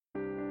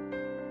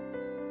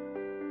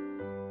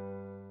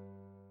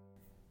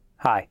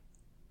Hi,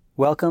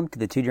 welcome to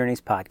the Two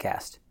Journeys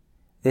podcast.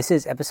 This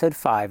is episode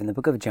 5 in the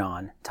book of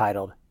John,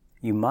 titled,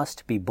 You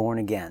Must Be Born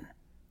Again,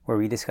 where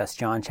we discuss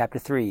John chapter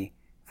 3,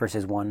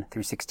 verses 1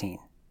 through 16.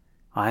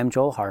 I'm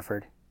Joel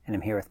Harford, and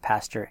I'm here with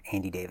Pastor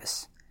Andy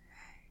Davis.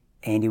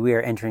 Andy, we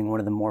are entering one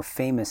of the more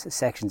famous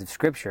sections of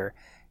Scripture,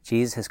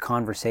 Jesus'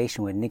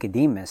 conversation with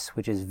Nicodemus,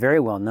 which is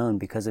very well known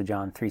because of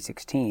John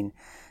 3:16,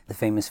 the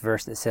famous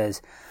verse that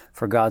says,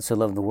 For God so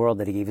loved the world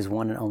that he gave his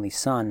one and only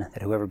Son,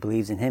 that whoever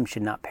believes in him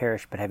should not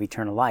perish but have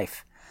eternal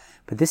life.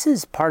 But this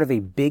is part of a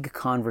big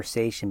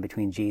conversation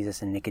between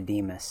Jesus and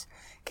Nicodemus.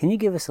 Can you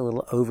give us a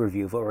little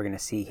overview of what we're going to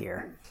see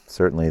here?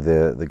 Certainly,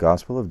 the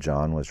Gospel of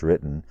John was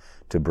written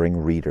to bring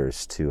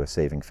readers to a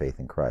saving faith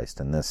in Christ,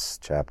 and this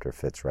chapter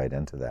fits right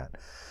into that.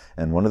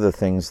 And one of the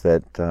things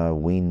that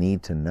we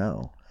need to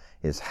know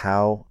is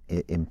how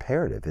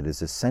imperative it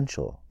is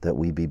essential that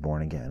we be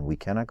born again. We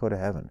cannot go to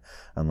heaven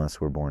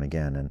unless we're born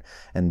again.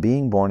 And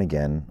being born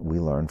again, we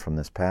learn from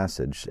this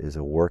passage, is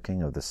a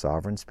working of the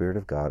sovereign Spirit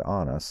of God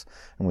on us.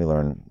 And we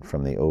learn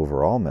from the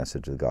overall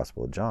message of the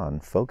Gospel of John,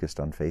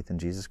 focused on faith in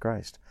Jesus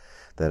Christ.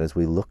 That as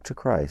we look to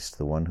Christ,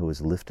 the one who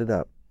is lifted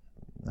up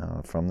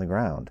from the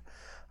ground,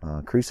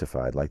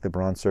 crucified like the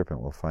bronze serpent,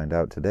 we'll find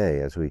out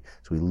today, as we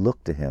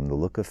look to him, the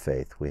look of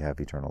faith, we have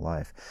eternal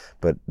life.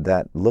 But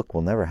that look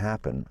will never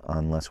happen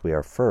unless we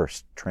are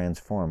first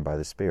transformed by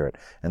the Spirit.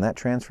 And that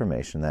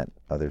transformation, that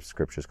other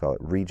scriptures call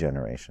it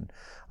regeneration,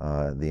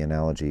 the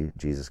analogy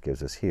Jesus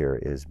gives us here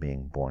is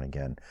being born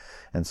again.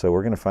 And so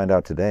we're going to find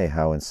out today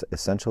how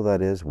essential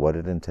that is, what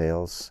it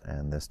entails,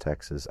 and this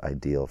text is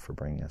ideal for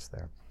bringing us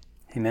there.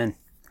 Amen.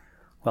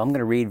 Well, I'm going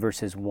to read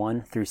verses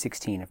 1 through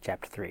 16 of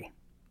chapter 3.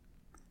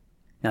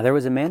 Now there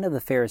was a man of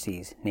the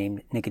Pharisees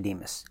named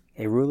Nicodemus,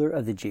 a ruler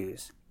of the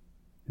Jews.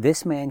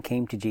 This man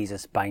came to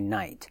Jesus by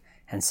night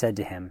and said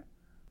to him,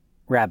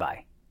 Rabbi,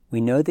 we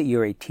know that you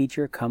are a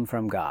teacher come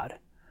from God,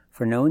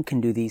 for no one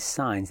can do these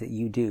signs that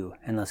you do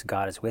unless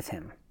God is with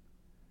him.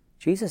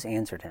 Jesus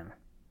answered him,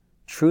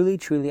 Truly,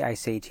 truly, I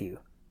say to you,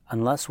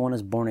 unless one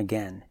is born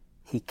again,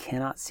 he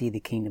cannot see the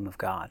kingdom of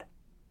God.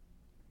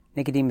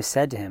 Nicodemus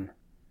said to him,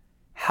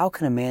 How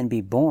can a man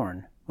be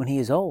born when he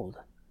is old?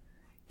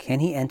 Can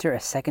he enter a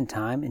second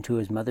time into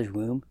his mother's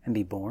womb and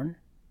be born?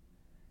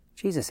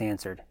 Jesus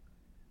answered,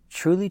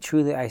 Truly,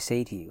 truly, I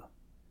say to you,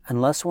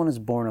 unless one is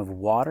born of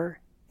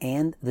water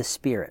and the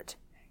Spirit,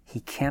 he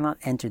cannot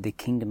enter the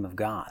kingdom of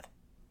God.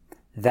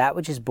 That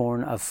which is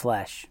born of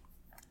flesh,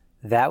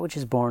 that which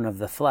is born of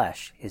the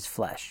flesh is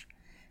flesh,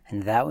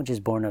 and that which is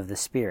born of the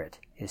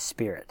Spirit is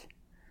spirit.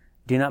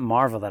 Do not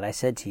marvel that I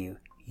said to you,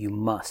 you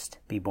must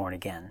be born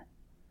again.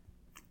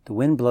 The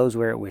wind blows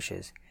where it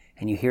wishes,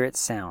 and you hear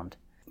its sound,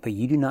 but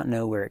you do not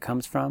know where it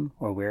comes from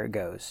or where it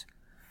goes.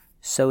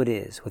 So it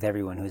is with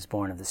everyone who is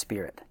born of the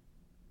Spirit.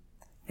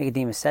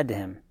 Nicodemus said to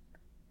him,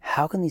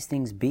 How can these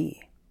things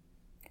be?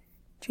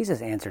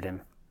 Jesus answered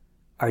him,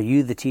 Are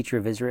you the teacher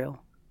of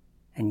Israel,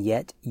 and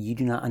yet you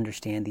do not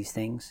understand these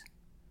things?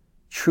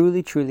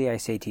 Truly, truly, I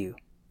say to you,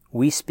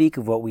 we speak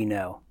of what we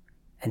know,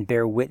 and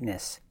bear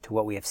witness to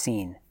what we have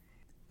seen,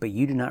 but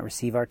you do not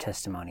receive our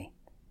testimony.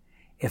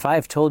 If I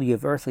have told you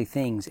of earthly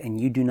things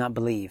and you do not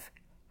believe,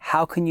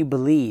 how can you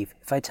believe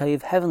if I tell you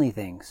of heavenly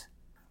things?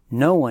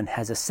 No one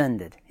has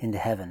ascended into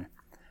heaven,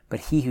 but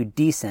he who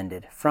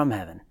descended from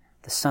heaven,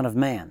 the Son of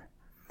Man.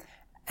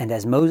 And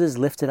as Moses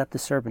lifted up the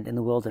serpent in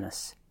the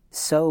wilderness,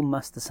 so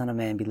must the Son of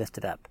Man be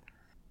lifted up,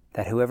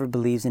 that whoever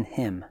believes in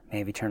him may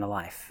have eternal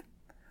life.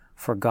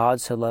 For God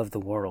so loved the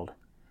world,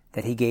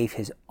 that he gave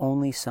his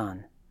only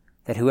Son,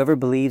 that whoever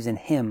believes in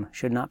him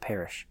should not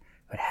perish,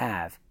 but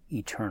have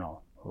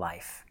eternal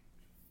life.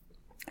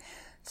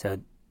 So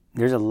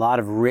there's a lot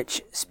of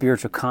rich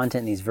spiritual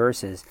content in these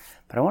verses,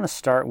 but I want to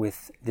start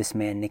with this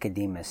man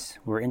Nicodemus.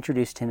 We're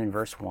introduced to him in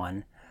verse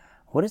 1.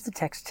 What does the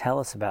text tell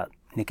us about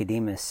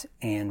Nicodemus,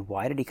 and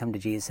why did he come to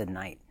Jesus at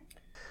night?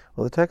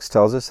 Well, the text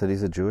tells us that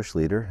he's a Jewish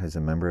leader, he's a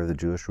member of the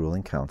Jewish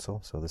ruling council,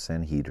 so the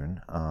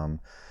Sanhedrin.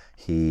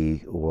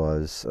 He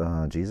was,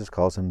 Jesus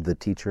calls him the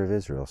teacher of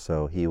Israel,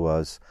 so he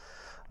was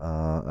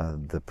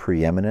the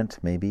preeminent,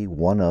 maybe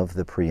one of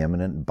the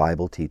preeminent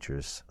Bible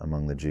teachers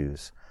among the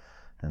Jews.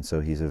 And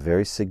so he's a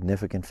very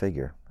significant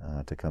figure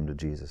to come to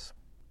Jesus.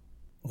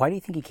 Why do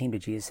you think he came to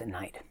Jesus at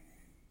night?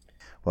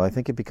 Well, I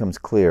think it becomes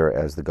clear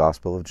as the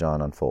Gospel of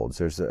John unfolds.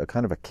 There's a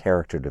kind of a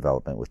character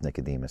development with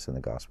Nicodemus in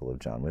the Gospel of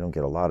John. We don't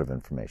get a lot of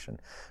information,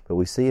 but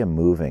we see him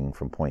moving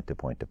from point to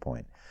point to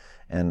point.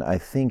 And I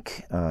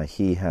think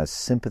he has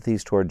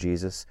sympathies toward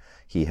Jesus.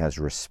 He has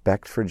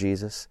respect for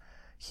Jesus.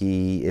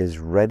 He is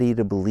ready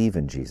to believe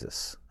in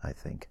Jesus, I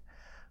think.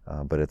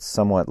 But it's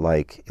somewhat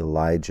like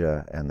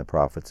Elijah and the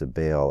prophets of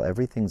Baal.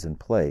 Everything's in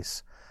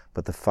place,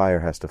 but the fire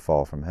has to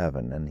fall from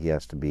heaven, and he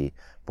has to be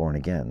born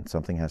again.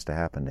 Something has to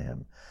happen to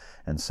him.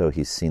 And so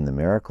he's seen the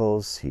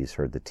miracles, he's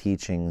heard the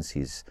teachings,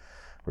 he's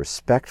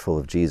respectful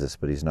of Jesus,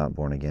 but he's not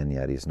born again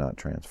yet, he's not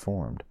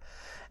transformed.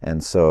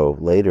 And so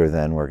later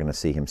then we're going to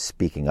see him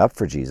speaking up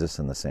for Jesus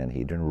in the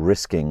Sanhedrin,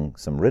 risking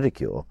some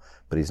ridicule,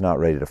 but he's not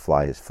ready to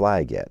fly his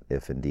flag yet,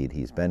 if indeed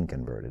he's been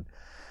converted.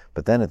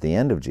 But then at the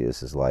end of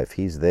Jesus' life,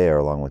 he's there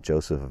along with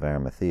Joseph of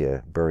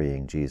Arimathea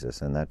burying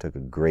Jesus, and that took a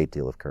great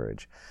deal of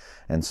courage.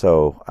 And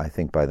so I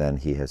think by then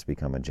he has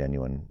become a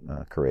genuine,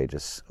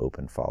 courageous,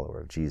 open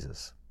follower of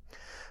Jesus.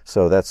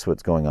 So that's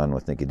what's going on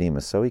with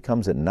Nicodemus. So he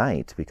comes at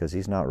night because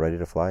he's not ready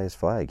to fly his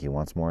flag. He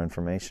wants more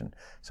information.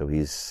 So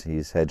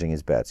he's hedging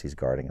his bets. He's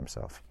guarding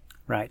himself.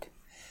 Right.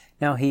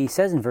 Now he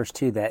says in verse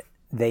 2 that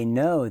they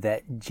know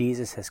that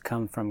Jesus has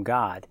come from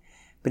God,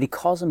 but he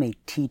calls him a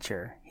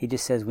teacher. He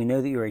just says, we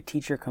know that you're a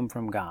teacher come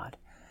from God.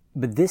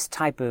 But this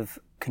type of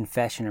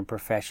confession and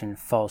profession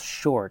falls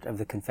short of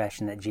the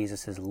confession that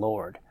Jesus is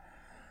Lord.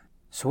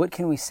 So what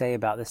can we say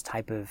about this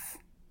type of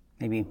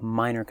maybe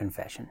minor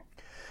confession?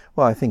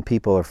 Well, I think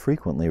people are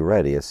frequently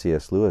ready, as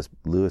C.S.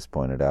 Lewis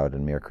pointed out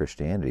in Mere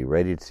Christianity,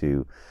 ready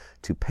to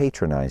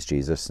patronize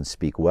Jesus and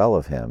speak well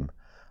of him,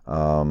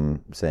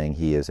 saying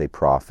he is a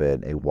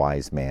prophet, a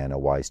wise man, a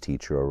wise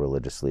teacher, a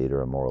religious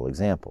leader, a moral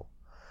example.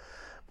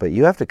 But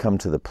you have to come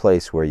to the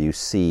place where you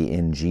see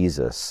in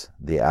Jesus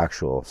the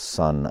actual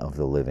Son of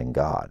the living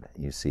God.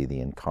 You see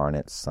the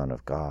incarnate Son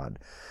of God.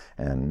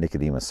 And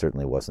Nicodemus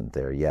certainly wasn't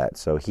there yet.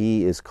 So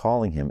he is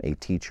calling him a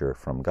teacher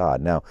from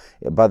God. Now,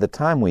 by the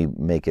time we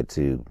make it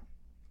to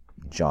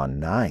John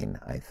 9,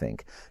 I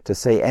think, to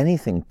say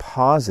anything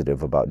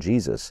positive about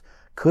Jesus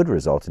could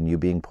result in you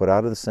being put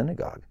out of the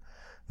synagogue.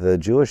 The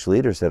Jewish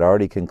leaders had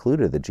already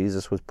concluded that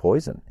Jesus was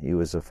poison. He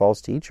was a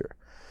false teacher.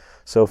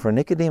 So for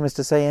Nicodemus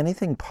to say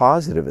anything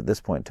positive at this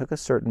point took a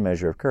certain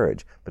measure of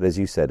courage. But as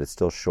you said, it's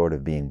still short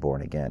of being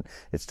born again.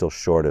 It's still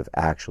short of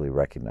actually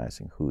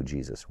recognizing who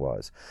Jesus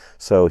was.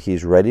 So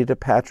he's ready to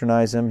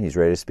patronize him. He's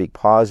ready to speak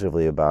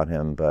positively about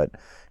him, but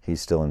he's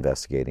still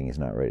investigating. He's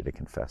not ready to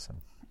confess him.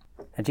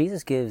 Now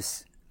Jesus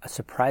gives a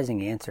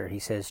surprising answer. He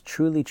says,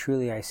 truly,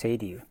 truly, I say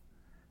to you,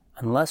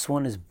 unless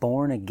one is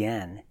born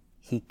again,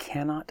 he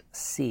cannot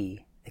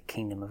see the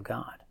kingdom of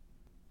God.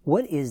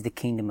 What is the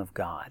kingdom of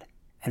God?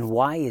 And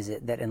why is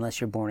it that unless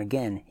you're born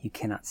again, you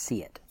cannot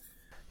see it?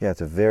 Yeah,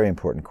 it's a very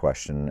important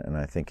question, and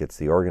I think it's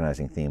the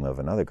organizing theme of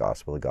another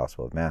gospel, the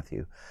Gospel of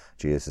Matthew.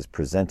 Jesus is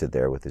presented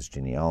there with his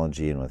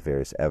genealogy and with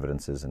various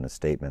evidences and his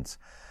statements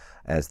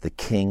as the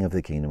king of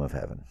the kingdom of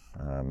heaven.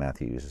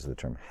 Matthew uses the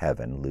term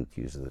heaven. Luke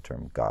uses the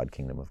term God,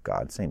 kingdom of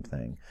God, same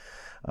thing.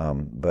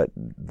 But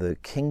the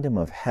kingdom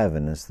of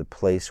heaven is the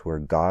place where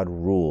God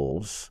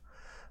rules,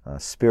 a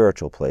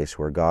spiritual place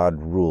where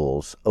God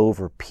rules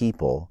over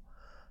people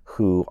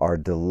who are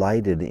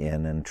delighted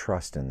in and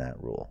trust in that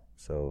rule.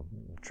 So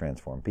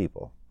transformed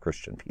people,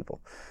 Christian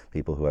people,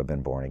 people who have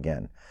been born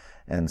again.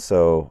 And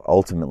so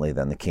ultimately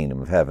then the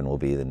kingdom of heaven will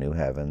be the new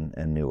heaven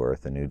and new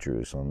earth, the new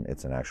Jerusalem.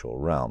 It's an actual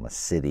realm, a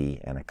city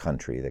and a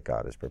country that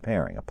God is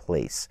preparing, a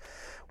place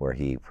where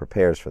he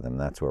prepares for them.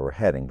 That's where we're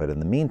heading. But in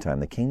the meantime,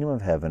 the kingdom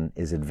of heaven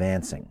is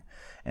advancing.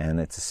 And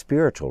it's a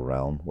spiritual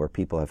realm where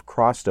people have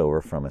crossed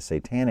over from a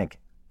satanic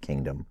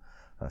kingdom,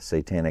 a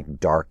satanic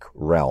dark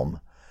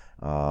realm,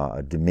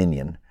 a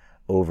dominion,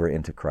 over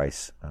into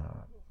Christ's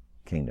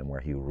kingdom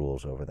where he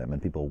rules over them, and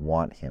people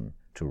want him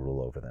to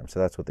rule over them. So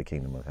that's what the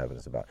kingdom of heaven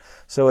is about.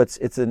 So it's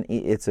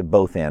a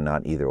both and,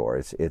 not either or.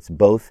 It's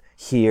both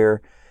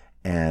here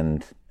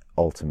and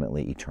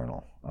ultimately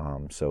eternal.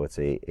 So it's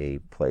a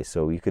place.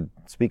 So you could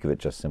speak of it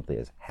just simply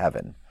as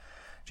heaven.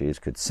 Jesus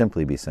could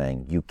simply be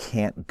saying, you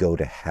can't go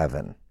to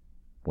heaven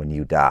when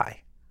you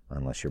die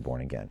unless you're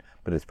born again.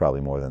 But it's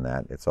probably more than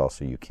that. It's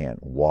also you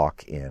can't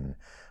walk in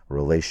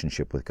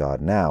relationship with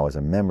God now as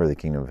a member of the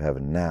kingdom of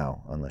heaven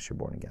now unless you're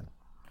born again.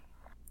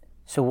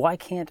 So why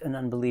can't an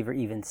unbeliever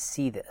even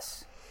see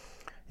this?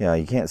 Yeah,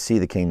 you can't see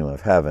the kingdom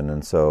of heaven,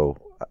 and so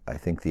I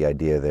think the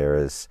idea there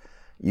is,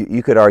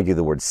 you could argue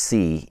the word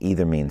see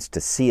either means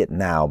to see it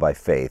now by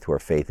faith, where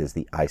faith is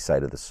the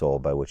eyesight of the soul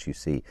by which you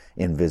see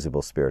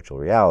invisible spiritual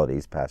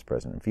realities, past,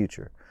 present, and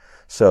future.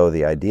 So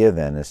the idea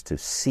then is to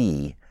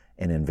see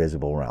an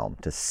invisible realm,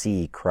 to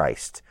see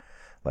Christ.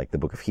 Like the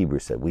book of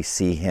Hebrews said, we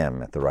see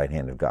him at the right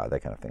hand of God, that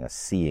kind of thing, a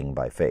seeing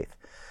by faith.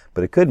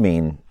 But it could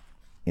mean,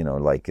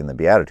 like in the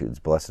Beatitudes,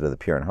 blessed are the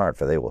pure in heart,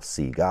 for they will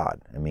see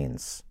God. It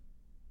means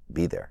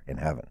be there in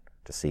heaven,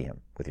 to see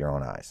him with your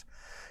own eyes.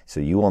 So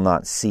you will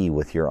not see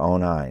with your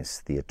own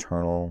eyes the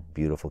eternal,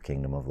 beautiful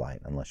kingdom of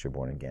light unless you're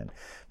born again.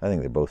 I think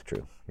they're both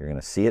true. You're going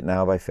to see it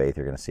now by faith.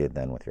 You're going to see it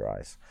then with your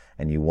eyes.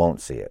 And you won't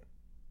see it.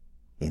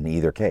 In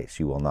either case,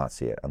 you will not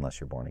see it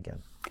unless you're born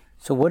again.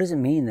 So what does it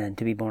mean then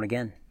to be born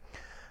again?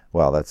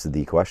 Well, that's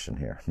the question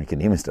here.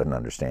 Nicodemus doesn't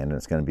understand, and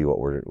it's going to be what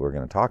we're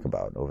going to talk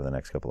about over the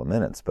next couple of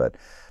minutes. But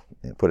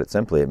put it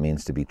simply, it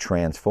means to be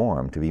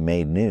transformed, to be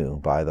made new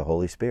by the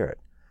Holy Spirit,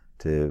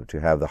 to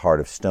have the heart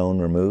of stone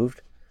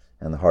removed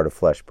and the heart of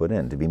flesh put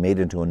in, to be made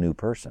into a new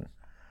person.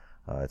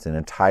 It's an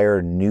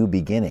entire new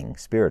beginning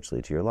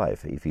spiritually to your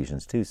life.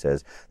 Ephesians 2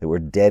 says that we're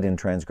dead in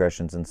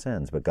transgressions and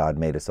sins, but God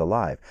made us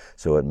alive.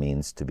 So it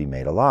means to be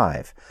made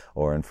alive.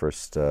 Or in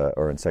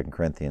 2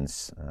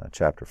 Corinthians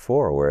chapter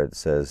 4, where it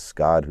says,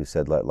 God who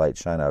said, let light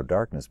shine out of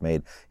darkness,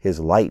 made his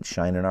light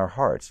shine in our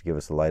hearts to give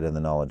us the light and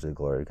the knowledge of the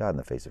glory of God in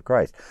the face of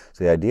Christ.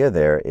 So the idea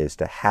there is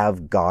to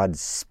have God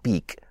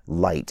speak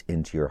light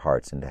into your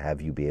hearts and to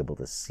have you be able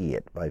to see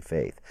it by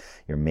faith.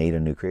 You're made a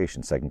new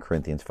creation. 2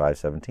 Corinthians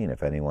 5:17,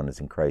 if anyone is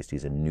in Christ,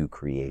 he's a new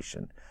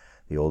creation.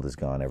 The old is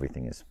gone,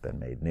 everything has been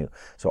made new.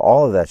 So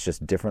all of that's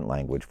just different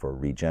language for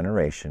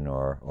regeneration,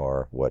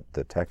 or what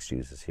the text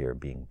uses here,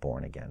 being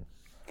born again.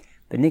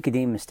 But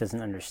Nicodemus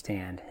doesn't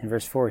understand. In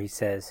verse 4 he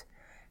says,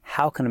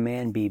 "How can a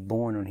man be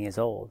born when he is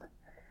old?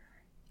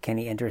 Can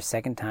he enter a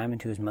second time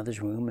into his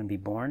mother's womb and be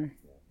born?"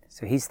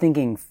 So he's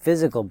thinking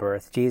physical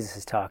birth. Jesus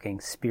is talking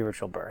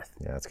spiritual birth.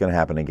 Yeah, it's going to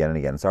happen again and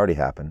again. It's already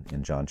happened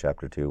in John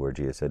chapter 2, where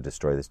Jesus said,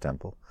 "Destroy this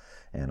temple,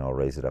 and I'll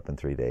raise it up in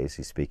 3 days."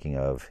 He's speaking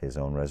of his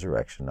own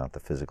resurrection, not the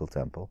physical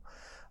temple.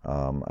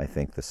 I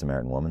think the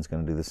Samaritan woman's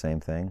going to do the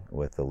same thing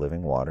with the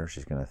living water.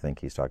 She's going to think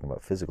he's talking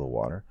about physical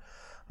water.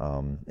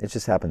 It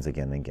just happens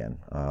again and again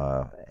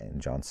in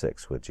John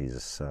 6 with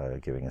Jesus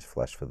giving his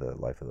flesh for the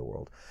life of the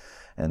world.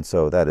 And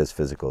so that is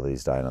physical, that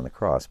he's dying on the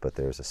cross, but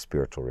there's a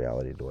spiritual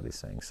reality to what he's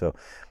saying. So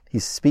he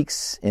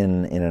speaks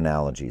in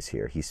analogies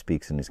here. He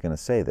speaks, and he's going to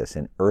say this,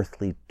 in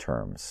earthly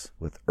terms,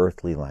 with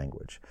earthly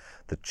language.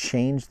 The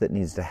change that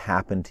needs to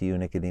happen to you,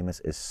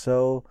 Nicodemus, is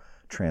so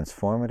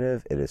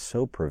transformative. It is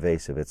so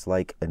pervasive. It's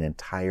like an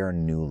entire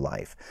new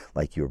life,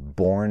 like you're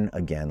born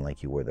again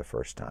like you were the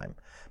first time.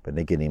 But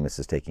Nicodemus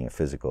is taking a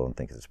physical and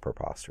thinks it's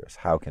preposterous.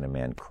 How can a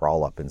man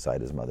crawl up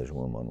inside his mother's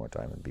womb one more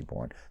time and be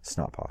born? It's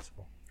not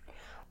possible.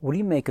 What do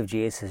you make of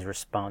Jesus'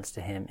 response to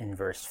him in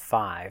verse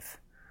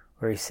 5,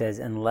 where he says,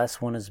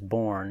 "Unless one is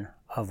born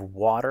of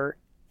water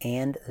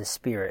and the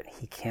Spirit,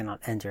 he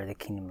cannot enter the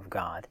kingdom of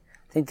God"?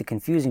 I think the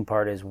confusing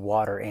part is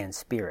water and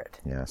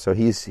spirit. Yeah, so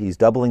he's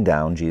doubling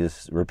down.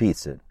 Jesus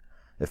repeats it,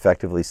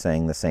 effectively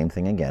saying the same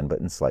thing again, but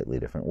in slightly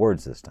different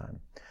words this time.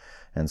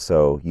 And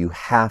so you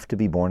have to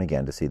be born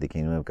again to see the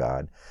kingdom of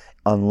God.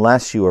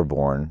 Unless you are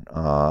born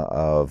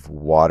of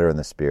water and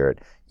the Spirit,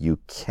 you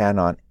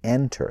cannot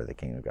enter the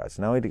kingdom of God.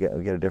 So now we get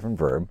a different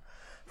verb.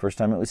 First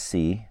time it was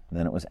see,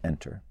 then it was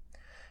enter.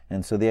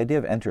 And so the idea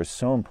of enter is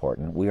so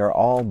important. We are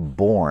all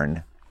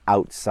born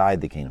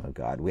outside the kingdom of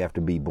God. We have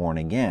to be born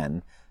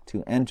again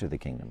to enter the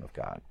kingdom of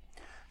God.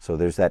 So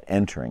there's that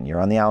entering.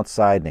 You're on the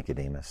outside,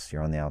 Nicodemus.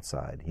 You're on the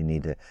outside. You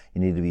need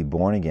to be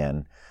born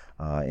again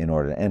in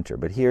order to enter.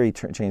 But here he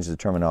changes the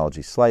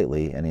terminology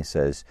slightly, and he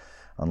says,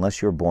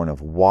 unless you're born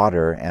of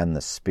water and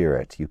the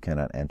Spirit, you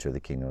cannot enter the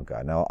kingdom of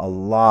God. Now, a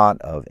lot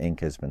of ink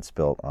has been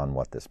spilt on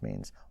what this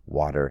means,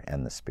 water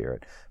and the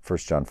Spirit. 1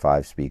 John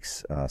 5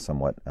 speaks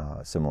somewhat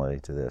similarly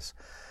to this.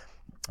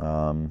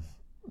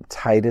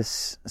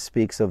 Titus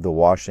speaks of the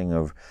washing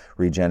of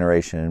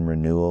regeneration and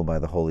renewal by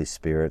the Holy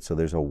Spirit, so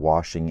there's a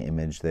washing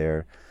image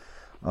there.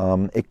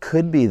 It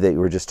could be that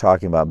we're just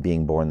talking about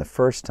being born the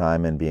first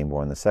time and being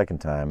born the second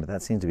time, but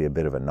that seems to be a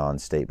bit of a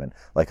non-statement.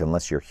 Like,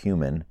 unless you're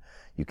human,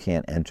 you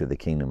can't enter the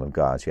kingdom of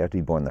God. So you have to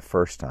be born the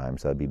first time,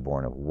 so that'd be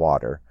born of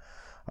water.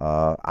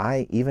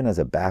 Even as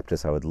a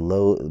Baptist, I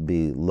would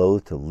be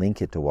loath to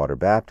link it to water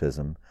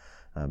baptism,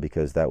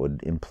 because that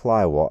would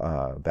imply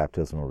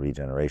baptismal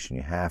regeneration.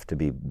 You have to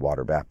be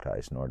water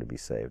baptized in order to be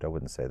saved. I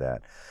wouldn't say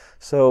that.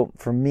 So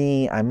for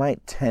me, I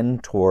might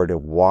tend toward a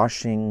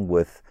washing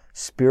with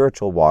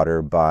spiritual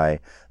water by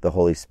the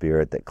Holy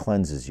Spirit that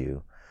cleanses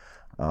you.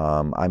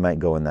 I might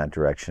go in that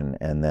direction,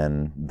 and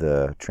then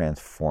the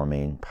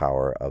transforming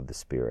power of the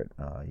Spirit.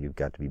 You've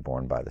got to be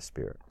born by the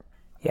Spirit.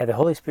 Yeah, the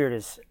Holy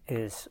Spirit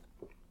is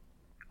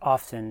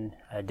often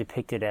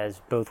depicted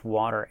as both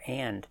water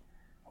and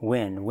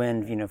wind,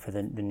 for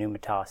the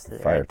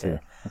pneumatos. Fire, right? too.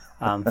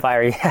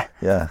 Fire, yeah.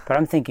 Yeah. But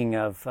I'm thinking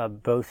of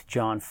both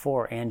John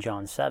 4 and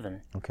John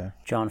 7. Okay.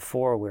 John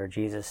 4, where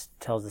Jesus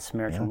tells the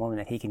Samaritan woman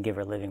that he can give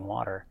her living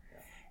water.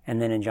 And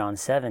then in John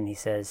 7, he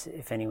says,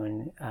 if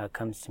anyone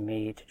comes to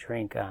me to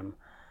drink,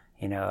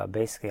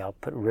 basically I'll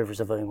put rivers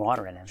of living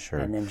water in him. Sure.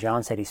 And then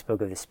John said he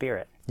spoke of the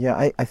Spirit.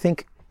 Yeah, I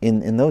think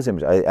in those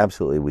images,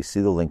 absolutely, we see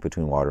the link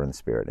between water and the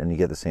Spirit. And you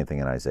get the same thing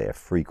in Isaiah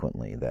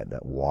frequently,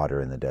 that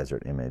water in the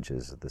desert image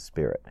is the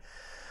Spirit.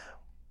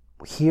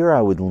 Here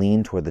I would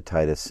lean toward the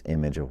Titus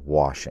image of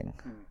washing,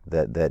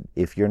 that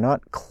if you're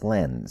not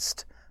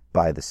cleansed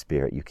by the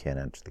Spirit, you can't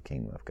enter the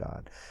kingdom of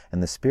God.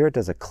 And the Spirit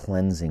does a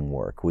cleansing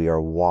work. We are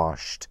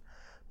washed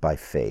by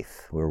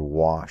faith. We're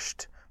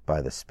washed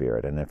by the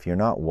Spirit. And if you're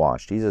not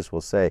washed, Jesus will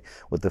say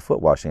with the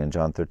foot washing in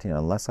John 13,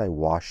 unless I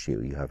wash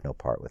you, you have no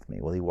part with me.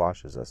 Well, he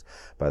washes us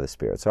by the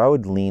Spirit. So I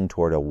would lean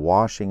toward a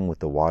washing with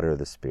the water of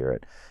the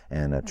Spirit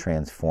and a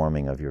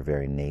transforming of your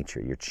very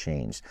nature. You're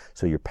changed.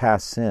 So your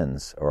past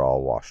sins are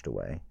all washed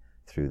away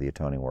through the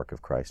atoning work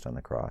of Christ on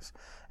the cross.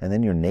 And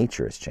then your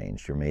nature is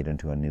changed. You're made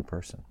into a new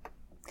person.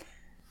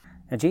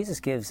 Now Jesus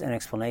gives an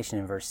explanation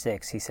in verse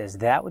 6. He says,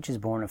 that which is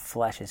born of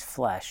flesh is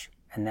flesh,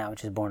 and that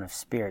which is born of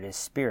spirit is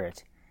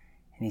spirit.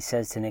 And he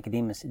says to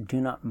Nicodemus,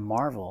 do not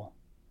marvel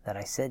that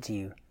I said to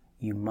you,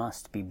 you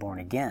must be born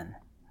again.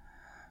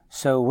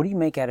 So what do you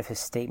make out of his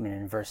statement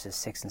in verses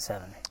 6 and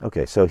 7?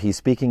 Okay, so he's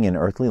speaking in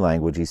earthly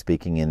language. He's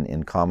speaking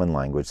in common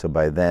language. So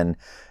by then,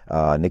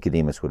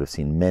 Nicodemus would have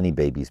seen many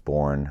babies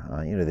born.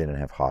 They didn't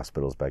have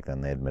hospitals back then.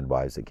 They had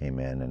midwives that came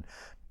in, and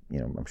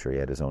I'm sure he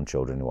had his own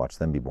children to watch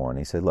them be born.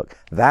 He said, look,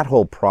 that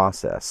whole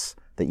process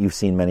that you've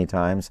seen many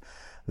times,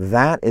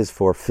 that is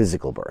for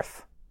physical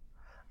birth.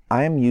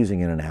 I am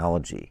using an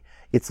analogy.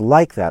 It's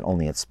like that,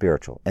 only it's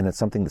spiritual, and it's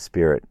something the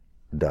Spirit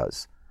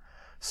does.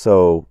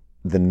 So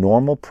the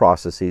normal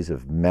processes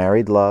of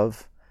married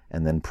love,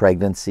 and then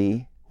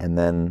pregnancy, and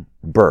then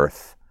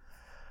birth,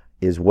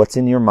 is what's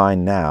in your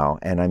mind now,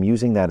 and I'm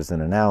using that as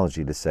an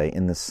analogy to say,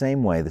 in the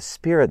same way, the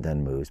Spirit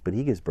then moves, but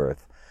He gives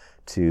birth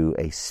to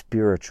a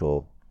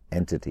spiritual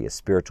entity, a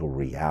spiritual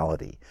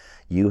reality.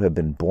 You have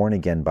been born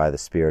again by the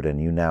Spirit,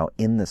 and you now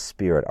in the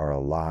Spirit are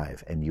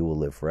alive, and you will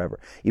live forever.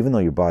 Even though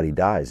your body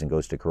dies and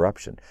goes to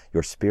corruption,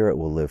 your spirit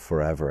will live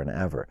forever and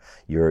ever.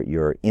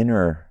 Your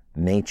inner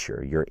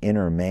nature, your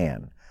inner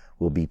man,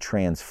 will be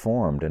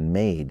transformed and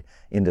made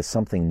into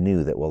something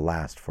new that will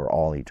last for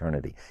all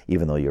eternity,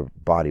 even though your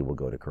body will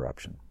go to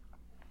corruption.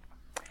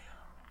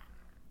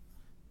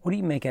 What do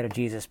you make out of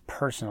Jesus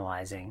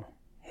personalizing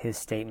His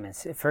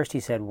statements? At first He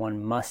said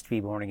one must be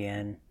born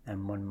again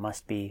and one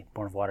must be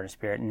born of water and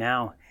Spirit.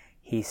 Now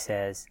He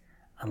says,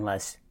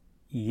 unless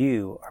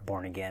you are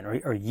born again,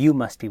 or you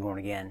must be born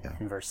again,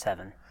 in verse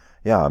 7.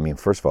 Yeah, I mean,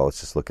 first of all, let's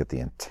just look at the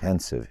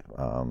intensive,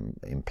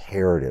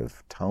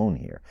 imperative tone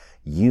here.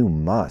 You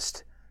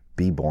must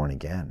be born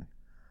again.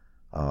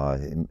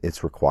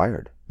 It's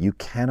required. You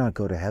cannot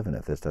go to heaven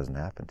if this doesn't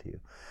happen to you.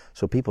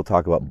 So people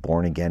talk about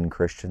born-again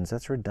Christians.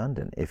 That's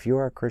redundant. If you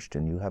are a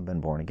Christian, you have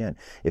been born again.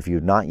 If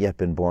you've not yet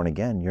been born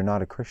again, you're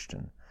not a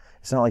Christian.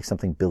 It's not like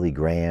something Billy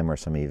Graham or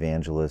some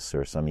evangelists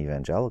or some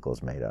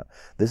evangelicals made up.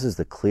 This is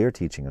the clear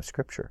teaching of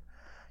Scripture.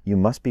 You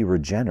must be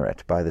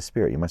regenerate by the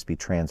Spirit. You must be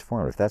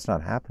transformed. If that's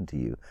not happened to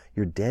you,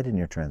 you're dead in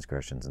your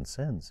transgressions and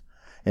sins.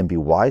 And be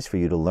wise for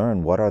you to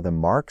learn what are the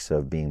marks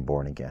of being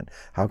born again.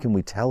 How can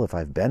we tell if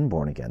I've been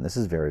born again? This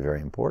is very, very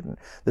important.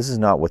 This is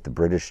not what the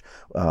British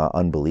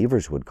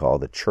unbelievers would call,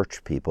 the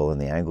church people in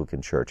the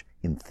Anglican Church,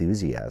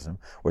 enthusiasm,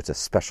 where it's a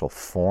special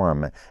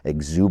form,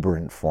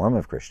 exuberant form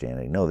of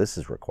Christianity. No, this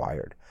is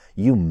required.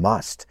 You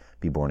must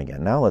be born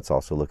again. Now let's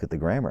also look at the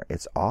grammar.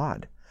 It's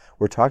odd.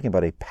 We're talking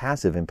about a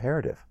passive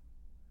imperative.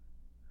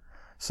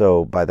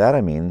 So by that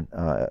I mean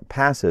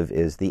passive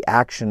is the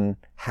action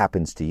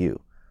happens to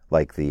you.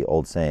 Like the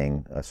old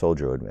saying, a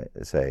soldier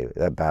would say,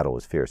 that battle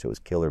was fierce, it was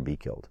kill or be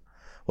killed.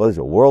 Well, there's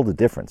a world of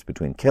difference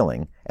between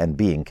killing and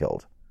being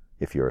killed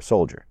if you're a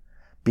soldier.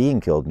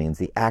 Being killed means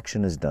the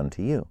action is done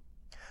to you.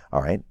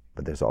 All right,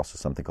 but there's also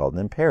something called an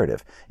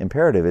imperative.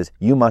 Imperative is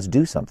you must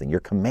do something. You're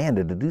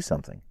commanded to do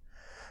something.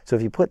 So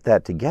if you put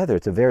that together,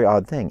 it's a very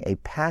odd thing. A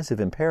passive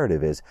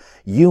imperative is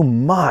you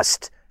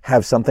must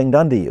have something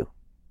done to you.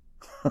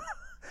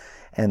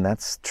 And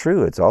that's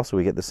true. It's also,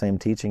 we get the same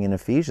teaching in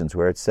Ephesians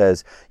where it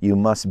says you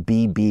must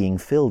be being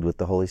filled with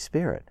the Holy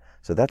Spirit.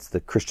 So that's the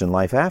Christian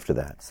life after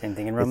that. Same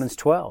thing in Romans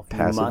 12.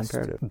 Passive you must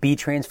imperative. Be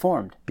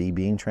transformed. Be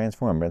being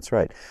transformed. That's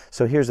right.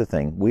 So here's the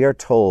thing. We are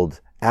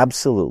told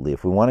absolutely,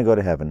 if we want to go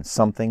to heaven,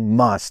 something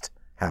must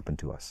happen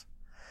to us.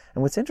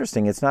 And what's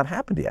interesting, it's not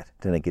happened yet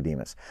to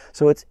Nicodemus.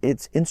 So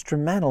it's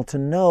instrumental to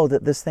know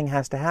that this thing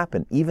has to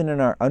happen. Even in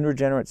our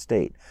unregenerate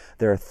state,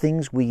 there are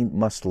things we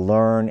must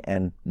learn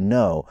and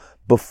know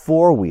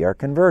before we are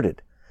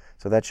converted.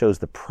 So that shows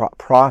the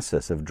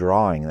process of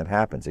drawing that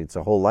happens. It's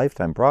a whole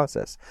lifetime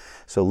process.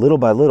 So little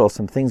by little,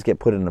 some things get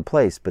put into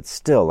place, but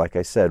still, like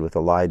I said, with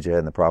Elijah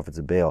and the prophets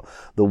of Baal,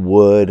 the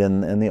wood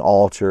and the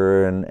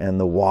altar and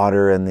the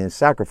water and the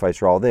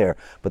sacrifice are all there,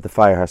 but the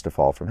fire has to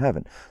fall from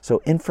heaven.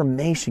 So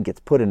information gets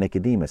put in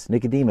Nicodemus.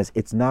 Nicodemus,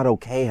 it's not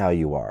okay how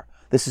you are.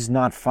 This is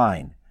not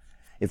fine.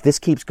 If this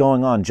keeps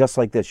going on just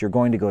like this, you're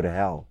going to go to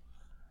hell.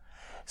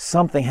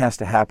 Something has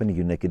to happen to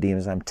you,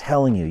 Nicodemus. I'm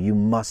telling you, you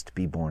must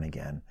be born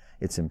again.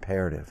 It's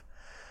imperative.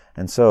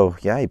 And so,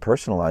 yeah, he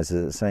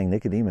personalizes it, saying,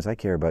 Nicodemus, I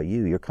care about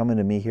you. You're coming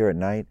to me here at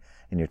night,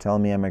 and you're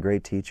telling me I'm a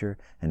great teacher,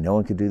 and no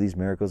one could do these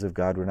miracles if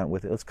God were not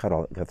with it. Let's cut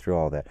through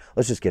all that.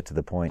 Let's just get to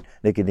the point.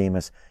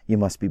 Nicodemus, you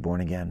must be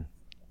born again.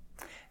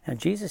 Now,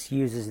 Jesus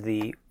uses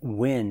the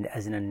wind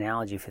as an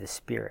analogy for the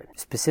Spirit,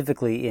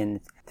 specifically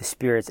in the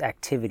Spirit's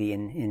activity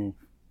in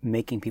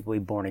making people be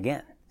born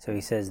again. So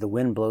he says, the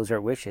wind blows where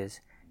it wishes.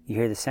 You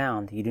hear the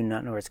sound. You do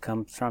not know where it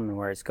comes from and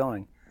where it's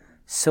going.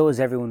 So is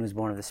everyone who's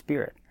born of the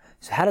Spirit.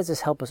 So how does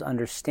this help us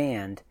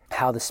understand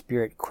how the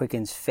Spirit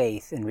quickens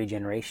faith and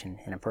regeneration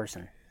in a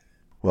person?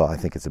 Well, I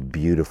think it's a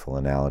beautiful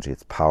analogy.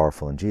 It's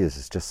powerful, and Jesus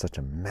is just such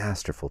a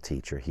masterful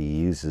teacher. He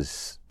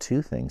uses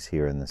two things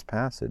here in this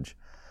passage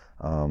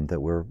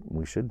that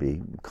we should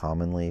be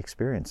commonly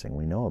experiencing,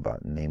 we know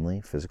about,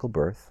 namely physical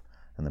birth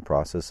and the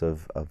process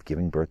of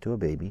giving birth to a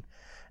baby,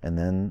 and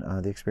then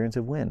the experience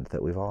of wind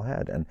that we've all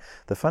had. And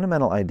the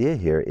fundamental idea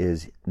here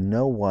is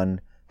no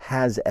one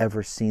has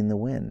ever seen the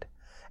wind,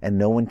 and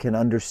no one can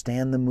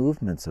understand the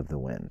movements of the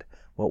wind.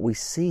 What we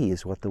see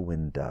is what the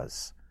wind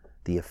does,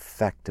 the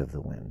effect of the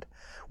wind.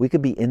 We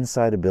could be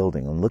inside a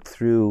building and look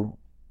through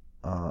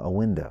a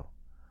window,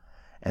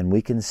 and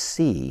we can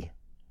see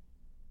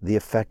the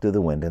effect of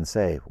the wind and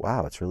say,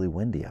 wow, it's really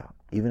windy out,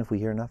 even if we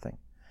hear nothing.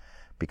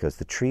 because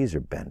the trees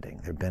are bending.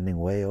 They're bending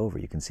way over.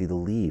 You can see the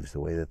leaves, the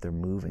way that they're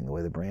moving, the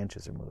way the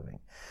branches are moving.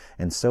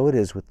 And so it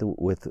is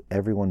with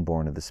everyone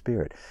born of the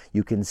Spirit.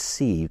 You can't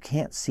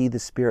see the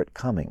Spirit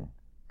coming,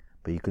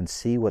 but you can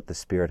see what the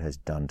Spirit has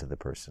done to the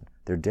person.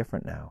 They're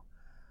different now.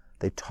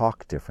 They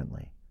talk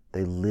differently.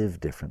 They live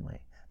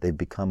differently. They've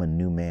become a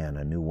new man,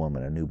 a new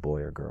woman, a new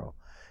boy or girl.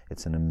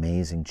 It's an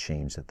amazing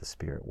change that the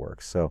Spirit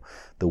works. So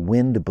the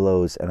wind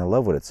blows, and I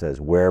love what it says,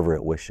 wherever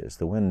it wishes.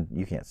 The wind,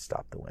 you can't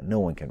stop the wind.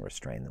 No one can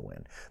restrain the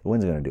wind. The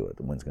wind's going to do what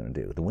the wind's going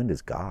to do. The wind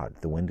is God.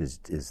 The wind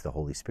is the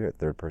Holy Spirit,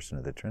 third person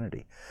of the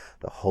Trinity.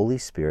 The Holy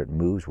Spirit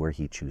moves where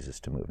he chooses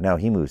to move. Now,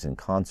 he moves in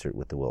concert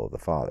with the will of the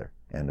Father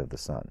and of the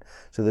Son.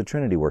 So the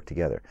Trinity work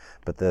together.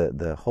 But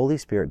the Holy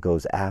Spirit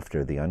goes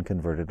after the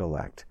unconverted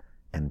elect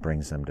and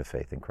brings them to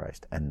faith in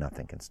Christ, and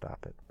nothing can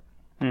stop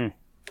it.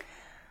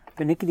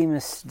 But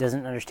Nicodemus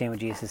doesn't understand what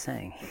Jesus is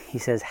saying. He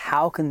says,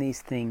 how can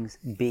these things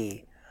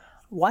be?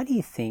 Why do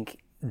you think,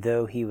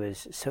 though he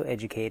was so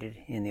educated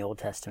in the Old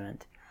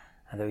Testament,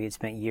 though he had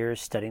spent years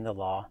studying the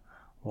law,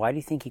 why do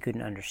you think he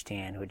couldn't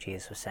understand what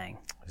Jesus was saying?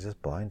 He's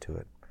just blind to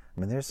it. I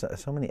mean, there's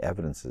so many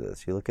evidence of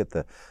this. You look at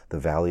the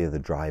valley of the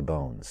dry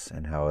bones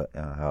and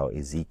how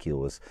Ezekiel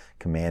was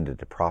commanded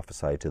to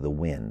prophesy to the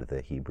wind. The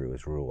Hebrew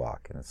is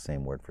ruach, and it's the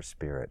same word for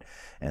spirit.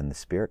 And the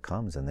Spirit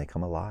comes, and they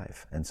come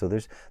alive. And so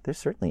there's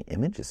certainly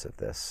images of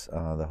this.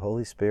 The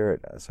Holy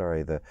Spirit,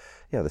 the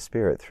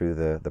Spirit through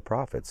the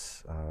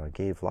prophets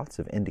gave lots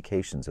of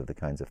indications of the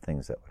kinds of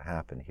things that would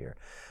happen here.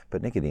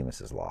 But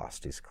Nicodemus is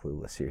lost. He's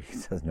clueless here. He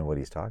doesn't know what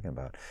he's talking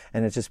about.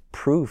 And it's just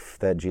proof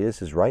that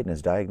Jesus is right in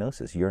his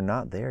diagnosis. You're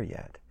not there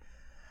yet.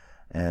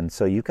 And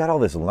so you've got all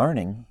this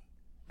learning.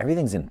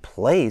 Everything's in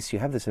place. You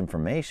have this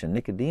information.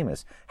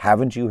 Nicodemus,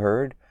 haven't you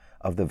heard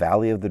of the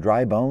valley of the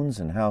dry bones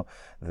and how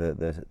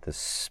the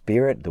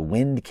Spirit, the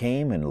wind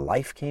came and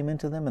life came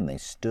into them and they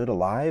stood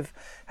alive?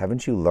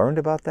 Haven't you learned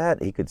about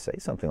that? He could say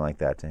something like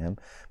that to him.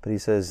 But he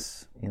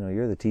says,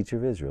 you're the teacher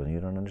of Israel and you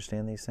don't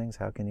understand these things.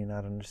 How can you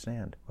not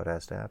understand what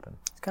has to happen?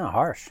 It's kind of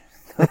harsh.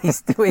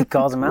 The way he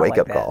calls him out like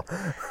that. Wake up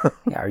call.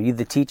 Yeah, are you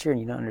the teacher and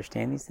you don't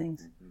understand these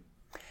things?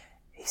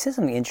 He says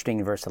something interesting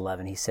in verse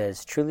 11. He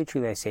says, truly,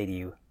 truly, I say to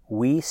you,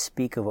 we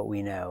speak of what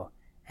we know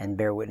and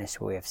bear witness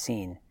to what we have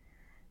seen.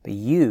 But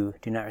you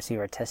do not receive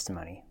our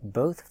testimony.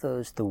 Both of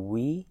those, the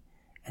we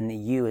and the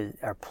you,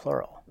 are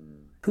plural.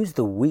 Who's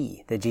the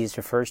we that Jesus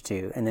refers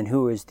to, and then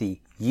who is the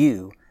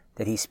you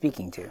that he's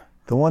speaking to?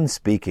 The one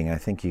speaking, I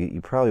think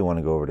you probably want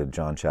to go over to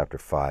John chapter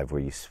 5,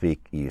 where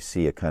you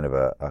see a kind of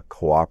a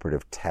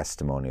cooperative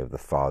testimony of the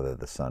Father,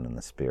 the Son, and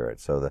the Spirit.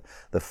 So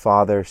the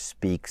Father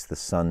speaks, the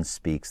Son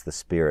speaks, the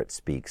Spirit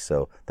speaks.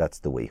 So that's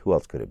the we. Who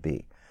else could it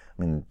be?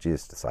 I mean,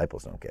 Jesus'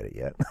 disciples don't get it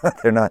yet.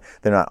 They're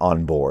not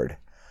on board.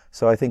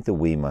 So I think the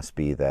we must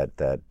be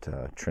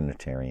that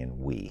Trinitarian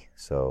we.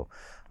 So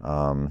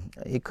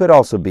it could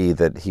also be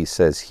that he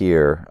says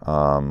here,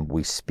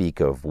 we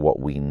speak of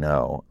what we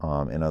know.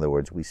 In other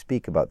words, we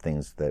speak about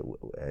things that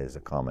is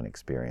a common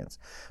experience.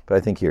 But I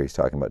think here he's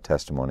talking about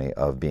testimony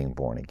of being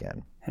born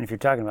again. And if you're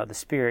talking about the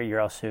Spirit, you're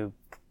also,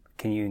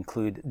 can you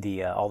include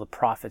all the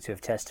prophets who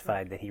have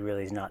testified that he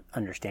really is not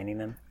understanding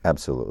them?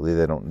 Absolutely.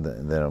 They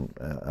don't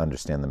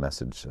understand the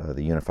message,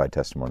 the unified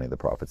testimony of the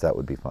prophets. That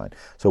would be fine.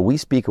 So we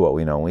speak of what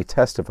we know, and we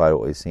testify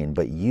what we've seen,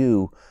 but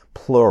you,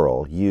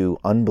 plural, you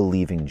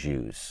unbelieving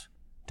Jews,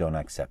 don't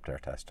accept our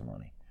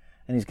testimony.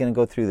 And he's going to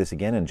go through this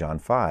again in John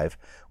 5,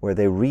 where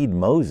they read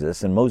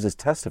Moses, and Moses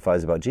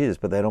testifies about Jesus,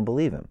 but they don't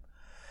believe him.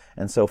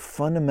 And so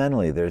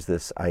fundamentally, there's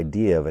this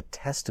idea of a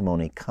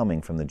testimony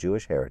coming from the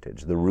Jewish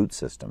heritage, the root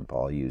system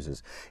Paul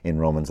uses in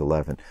Romans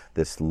 11,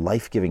 this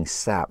life-giving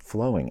sap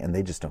flowing, and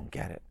they just don't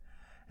get it.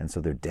 And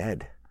so they're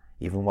dead.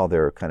 Even while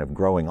they're kind of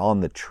growing on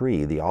the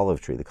tree, the olive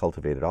tree, the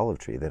cultivated olive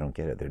tree, they don't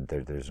get it.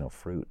 There's no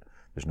fruit.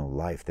 There's no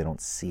life. They don't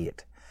see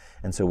it.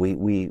 And so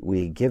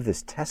we give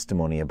this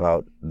testimony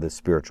about the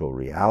spiritual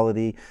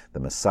reality, the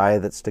Messiah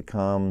that's to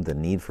come, the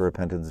need for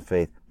repentance and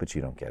faith, but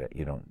you don't get it.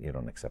 You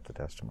don't accept the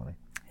testimony.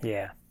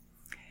 Yeah.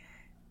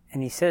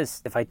 And he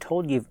says, if I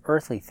told you of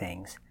earthly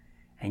things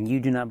and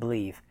you do not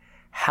believe,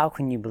 how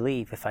can you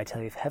believe if I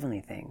tell you of heavenly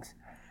things?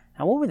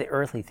 Now, what were the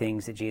earthly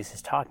things that Jesus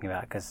is talking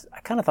about? Because I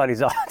kind of thought he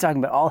was talking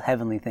about all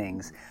heavenly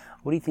things.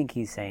 What do you think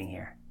he's saying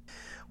here?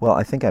 Well,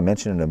 I think I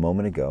mentioned it a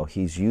moment ago.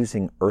 He's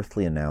using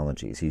earthly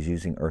analogies. He's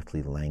using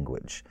earthly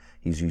language.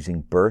 He's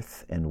using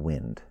birth and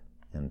wind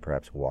and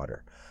perhaps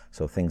water.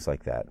 So things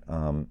like that.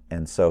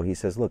 And so he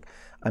says, look,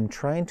 I'm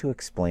trying to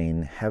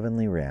explain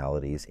heavenly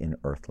realities in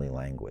earthly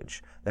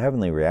language. The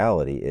heavenly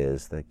reality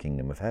is the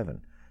kingdom of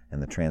heaven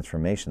and the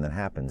transformation that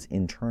happens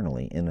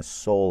internally in a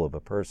soul of a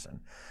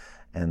person.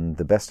 And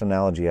the best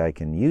analogy I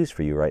can use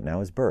for you right now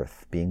is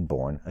birth, being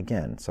born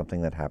again,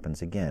 something that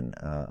happens again,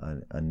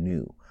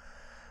 anew,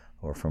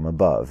 or from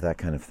above, that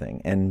kind of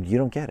thing. And you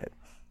don't get it.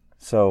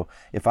 So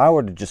if I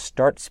were to just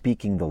start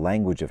speaking the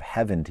language of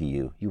heaven to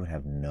you, you would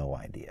have no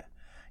idea.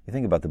 You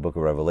think about the book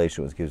of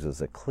Revelation, which gives us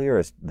the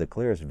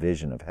clearest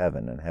vision of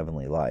heaven and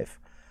heavenly life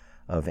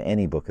of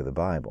any book of the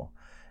Bible.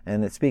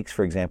 And it speaks,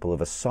 for example, of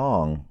a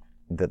song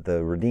that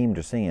the redeemed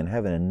are singing in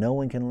heaven, and no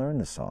one can learn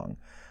the song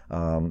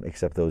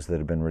except those that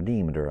have been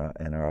redeemed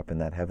and are up in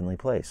that heavenly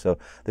place. So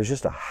there's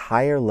just a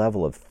higher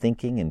level of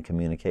thinking and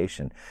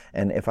communication.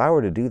 And if I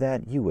were to do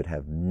that, you would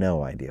have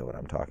no idea what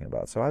I'm talking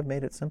about. So I've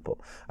made it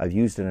simple. I've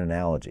used an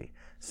analogy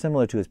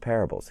similar to his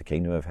parables. The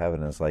kingdom of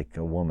heaven is like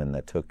a woman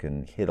that took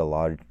and hid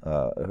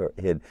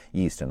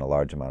yeast in a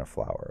large amount of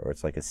flour, or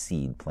it's like a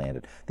seed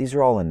planted. These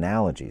are all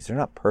analogies. They're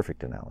not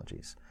perfect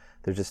analogies.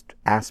 They're just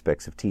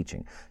aspects of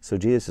teaching. So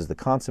Jesus is the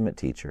consummate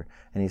teacher,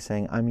 and he's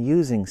saying, I'm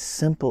using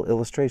simple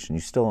illustration.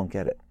 You still don't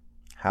get it.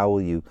 How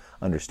will you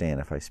understand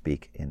if I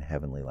speak in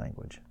heavenly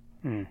language?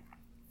 And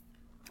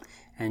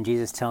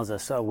Jesus tells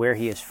us where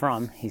he is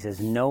from. He says,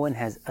 no one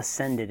has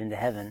ascended into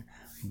heaven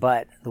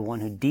but the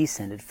one who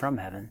descended from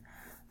heaven,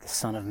 the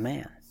Son of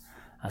Man.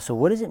 So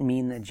what does it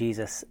mean that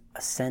Jesus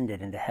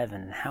ascended into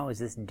heaven, and how is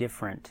this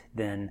different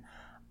than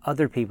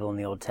other people in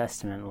the Old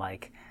Testament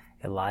like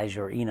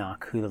Elijah or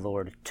Enoch, who the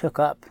Lord took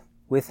up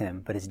with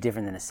him, but is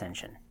different than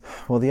ascension?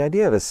 Well, the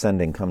idea of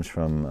ascending comes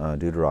from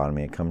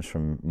Deuteronomy. It comes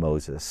from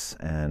Moses.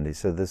 And he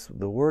said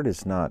the word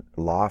is not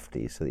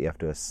lofty, so that you have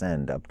to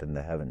ascend up in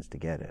the heavens to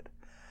get it.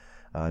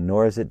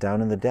 Nor is it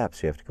down in the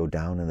depths. You have to go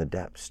down in the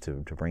depths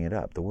to bring it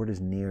up. The word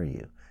is near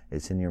you.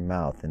 It's in your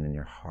mouth and in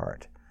your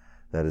heart.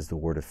 That is the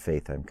word of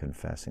faith I'm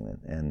confessing.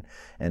 And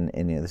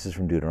this is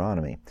from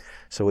Deuteronomy.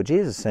 So what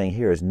Jesus is saying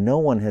here is no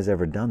one has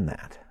ever done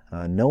that.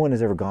 No one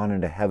has ever gone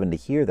into heaven to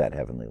hear that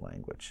heavenly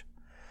language.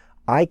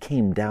 I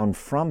came down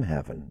from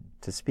heaven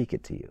to speak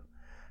it to you.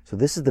 So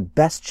this is the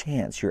best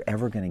chance you're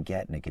ever going to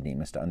get,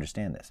 Nicodemus, to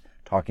understand this,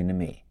 talking to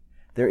me.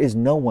 There is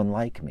no one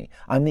like me.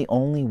 I'm the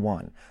only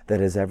one that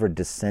has ever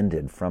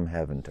descended from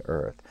heaven to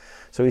earth.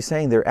 So he's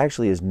saying there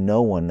actually is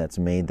no one that's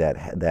made that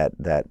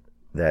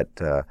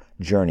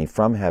journey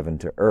from heaven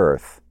to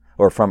earth,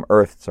 or from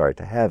earth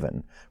to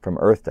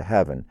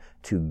heaven,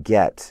 to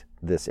get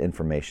this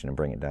information and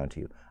bring it down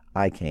to you.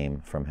 I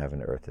came from heaven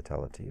to earth to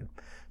tell it to you.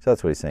 So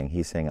that's what he's saying.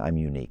 He's saying, I'm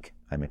unique.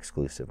 I'm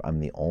exclusive.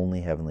 I'm the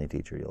only heavenly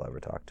teacher you'll ever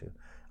talk to.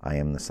 I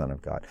am the Son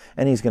of God.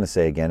 And he's going to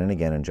say again and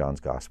again in John's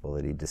Gospel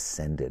that he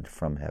descended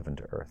from heaven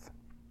to earth.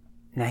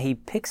 Now he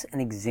picks an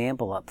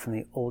example up from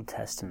the Old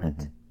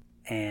Testament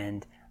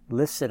and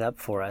lifts it up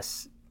for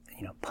us,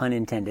 pun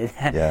intended,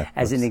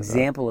 as an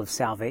example of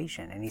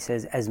salvation. And he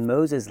says, as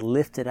Moses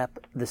lifted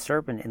up the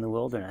serpent in the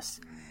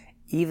wilderness,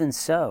 even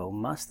so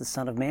must the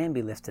Son of Man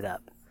be lifted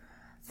up,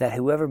 that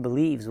whoever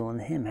believes will in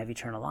him have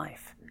eternal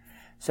life.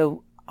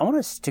 So I want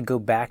us to go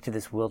back to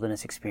this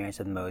wilderness experience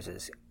of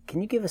Moses.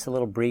 Can you give us a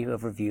little brief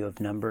overview of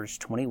Numbers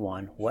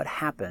 21, what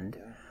happened,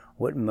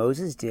 what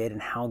Moses did,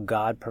 and how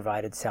God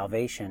provided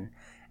salvation,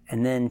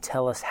 and then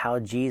tell us how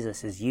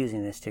Jesus is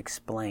using this to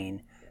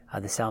explain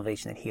the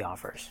salvation that he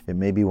offers? It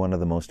may be one of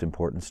the most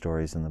important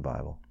stories in the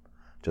Bible.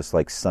 Just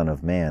like Son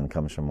of Man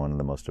comes from one of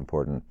the most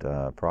important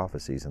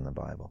prophecies in the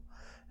Bible.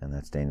 And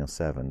that's Daniel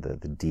 7, the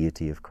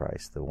deity of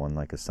Christ, the one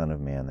like a Son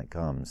of Man that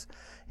comes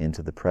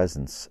into the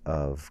presence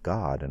of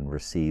God and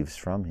receives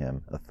from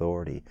him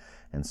authority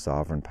and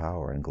sovereign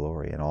power and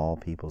glory, and all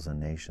peoples and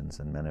nations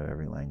and men of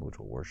every language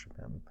will worship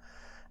him.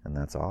 And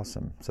that's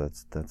awesome. So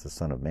that's the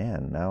Son of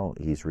Man. Now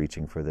he's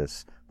reaching for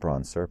this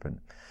bronze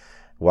serpent.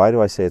 Why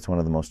do I say it's one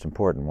of the most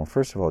important? Well,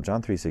 first of all,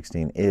 John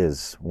 3:16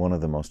 is one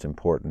of the most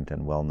important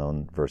and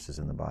well-known verses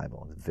in the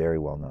Bible. It's very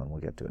well-known. We'll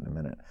get to it in a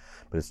minute.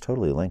 But it's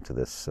totally linked to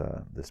this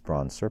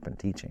bronze serpent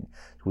teaching.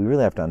 So we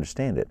really have to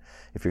understand it.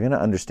 If you're going to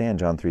understand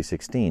John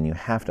 3:16, you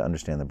have to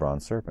understand the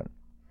bronze serpent.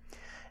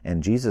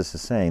 And Jesus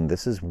is saying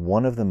this is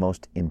one of the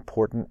most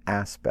important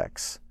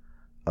aspects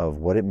of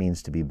what it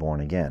means to be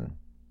born again.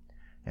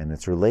 And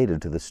it's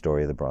related to the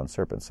story of the bronze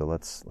serpent. So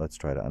let's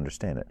try to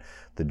understand it.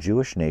 The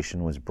Jewish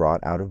nation was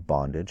brought out of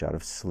bondage, out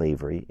of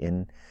slavery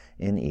in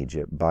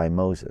Egypt by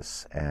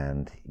Moses.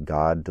 And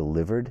God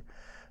delivered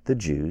the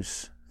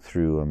Jews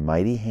through a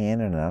mighty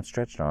hand and an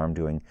outstretched arm,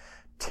 doing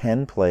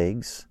 10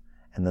 plagues,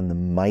 and then the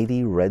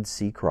mighty Red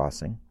Sea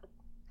crossing.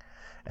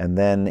 And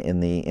then in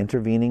the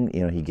intervening,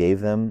 he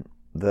gave them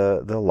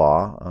the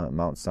law,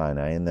 Mount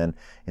Sinai. And then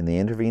in the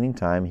intervening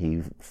time,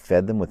 he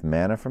fed them with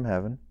manna from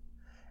heaven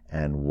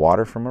and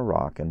water from a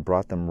rock, and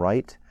brought them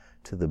right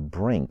to the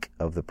brink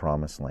of the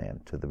promised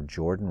land, to the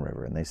Jordan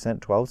River. And they sent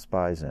 12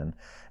 spies in,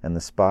 and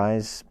the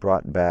spies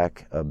brought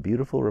back a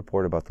beautiful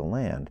report about the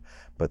land,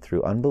 but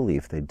through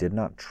unbelief they did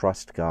not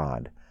trust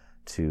God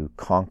to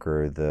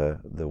conquer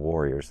the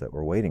warriors that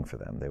were waiting for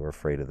them. They were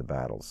afraid of the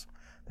battles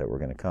that were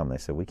going to come. They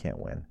said, we can't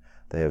win.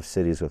 They have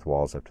cities with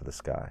walls up to the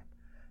sky.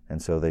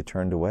 And so they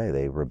turned away.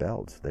 They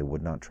rebelled. They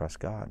would not trust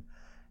God.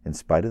 In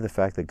spite of the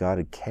fact that God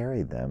had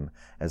carried them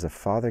as a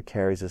father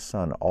carries a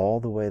son all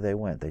the way they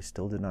went, they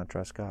still did not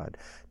trust God.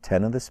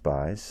 10 of the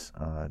spies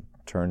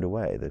turned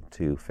away. The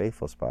 2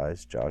 faithful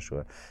spies,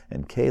 Joshua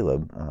and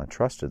Caleb,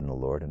 trusted in the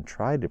Lord and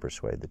tried to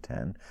persuade the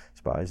 10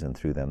 spies, and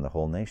through them the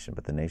whole nation.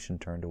 But the nation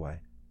turned away.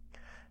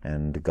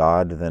 And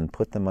God then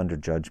put them under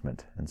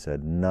judgment and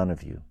said, none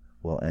of you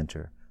will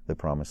enter the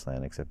promised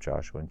land except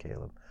Joshua and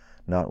Caleb.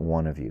 Not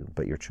one of you,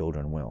 but your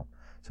children will.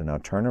 So now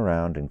turn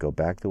around and go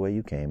back the way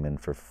you came, and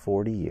for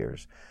 40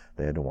 years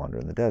they had to wander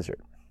in the desert.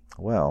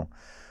 Well,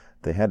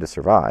 they had to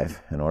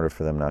survive in order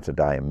for them not to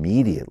die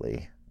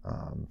immediately,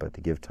 but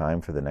to give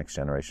time for the next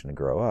generation to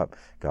grow up.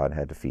 God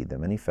had to feed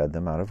them, and he fed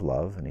them out of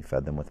love, and he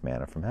fed them with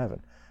manna from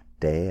heaven.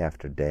 Day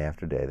after day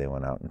after day, they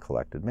went out and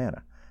collected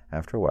manna.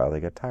 After a while, they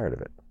got tired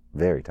of it,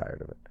 very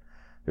tired of it.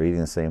 They're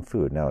eating the same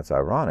food. Now, it's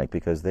ironic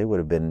because they would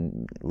have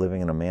been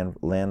living in a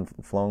land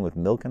flowing with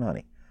milk and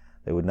honey.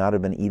 They would not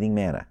have been eating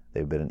manna.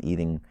 They would have been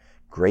eating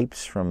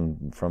grapes from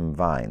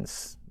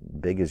vines,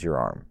 big as your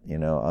arm,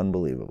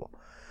 unbelievable.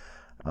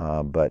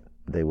 But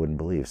they wouldn't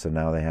believe. So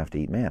now they have to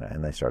eat manna,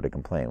 and they started to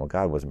complain. Well,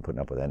 God wasn't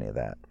putting up with any of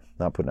that,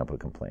 not putting up with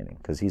complaining,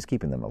 because he's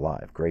keeping them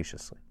alive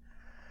graciously.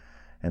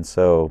 And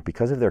so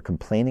because of their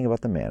complaining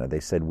about the manna, they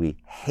said, we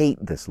hate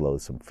this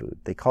loathsome food.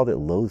 They called it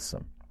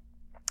loathsome.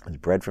 It was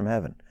bread from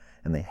heaven,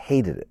 and they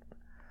hated it.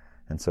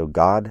 And so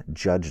God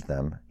judged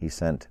them. He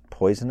sent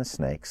poisonous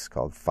snakes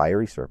called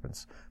fiery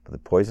serpents, but the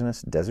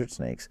poisonous desert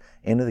snakes,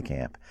 into the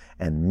camp,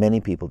 and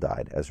many people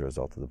died as a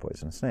result of the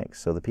poisonous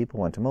snakes. So the people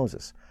went to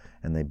Moses,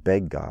 and they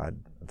begged God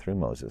through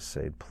Moses,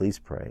 said, please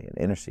pray and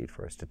intercede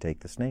for us to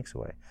take the snakes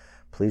away.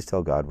 Please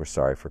tell God we're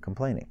sorry for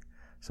complaining.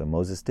 So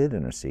Moses did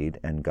intercede,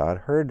 and God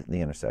heard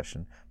the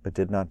intercession, but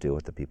did not do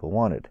what the people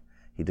wanted.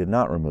 He did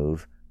not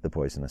remove the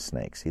poisonous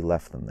snakes. He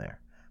left them there,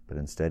 but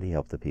instead he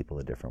helped the people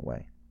a different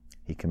way.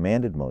 He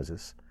commanded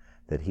Moses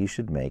that he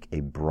should make a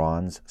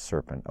bronze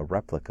serpent, a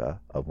replica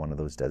of one of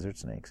those desert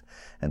snakes,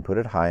 and put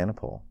it high on a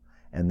pole,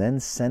 and then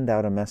send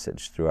out a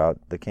message throughout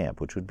the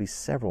camp, which would be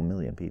several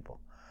million people,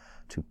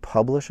 to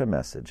publish a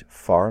message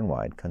far and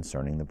wide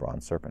concerning the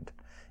bronze serpent.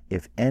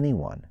 If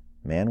anyone,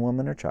 man,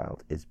 woman, or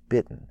child, is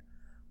bitten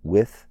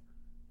with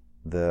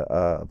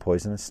the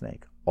poisonous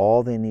snake,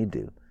 all they need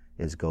do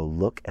is go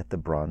look at the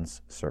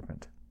bronze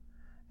serpent,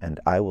 and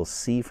I will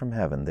see from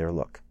heaven their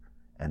look,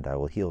 and I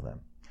will heal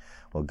them.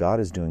 Well, God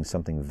is doing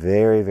something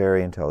very,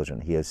 very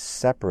intelligent. He is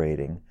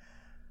separating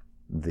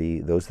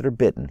those that are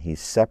bitten.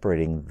 He's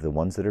separating the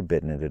ones that are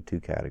bitten into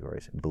two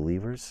categories,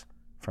 believers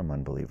from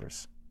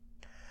unbelievers.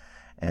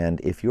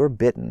 And if you're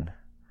bitten,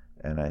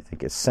 and I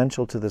think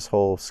essential to this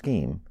whole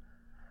scheme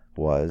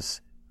was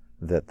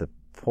that the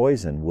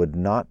poison would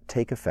not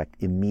take effect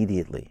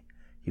immediately.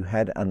 You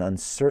had an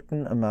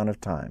uncertain amount of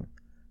time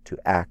to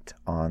act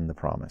on the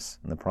promise.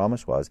 And the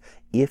promise was,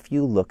 if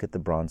you look at the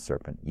bronze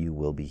serpent, you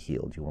will be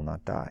healed. You will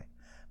not die.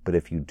 But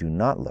if you do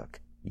not look,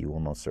 you will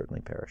most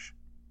certainly perish.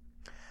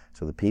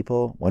 So the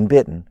people, when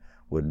bitten,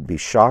 would be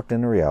shocked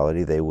into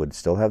reality. They would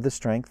still have the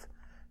strength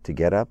to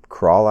get up,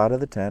 crawl out of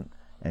the tent,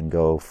 and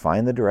go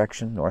find the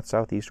direction, north,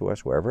 south, east, or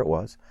west, wherever it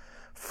was,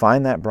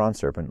 find that bronze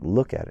serpent,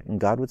 look at it, and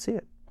God would see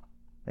it.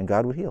 And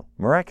God would heal,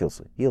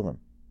 miraculously heal them.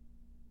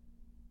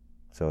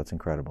 So it's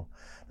incredible.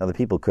 Now the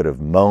people could have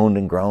moaned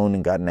and groaned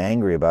and gotten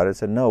angry about it,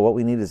 said, no, what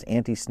we need is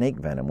anti-snake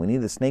venom. We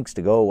need the snakes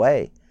to go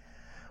away.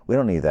 We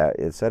don't need that,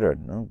 etc.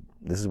 No,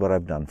 this is what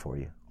I've done for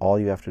you. All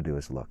you have to do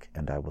is look,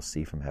 and I will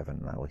see from heaven,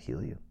 and I will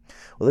heal you.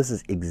 Well, this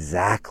is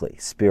exactly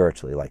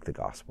spiritually like the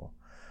gospel.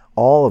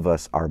 All of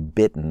us are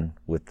bitten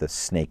with the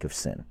snake of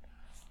sin,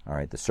 all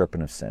right, the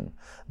serpent of sin.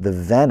 The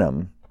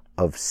venom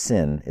of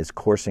sin is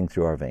coursing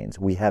through our veins.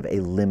 We have a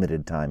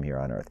limited time here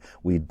on earth.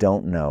 We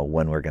don't know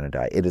when we're going to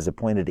die. It is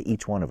appointed to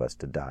each one of us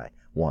to die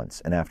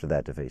once, and after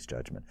that to face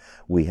judgment.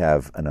 We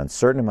have an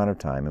uncertain amount of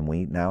time, and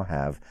we now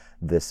have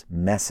this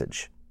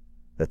message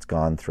that's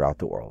gone throughout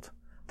the world,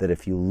 that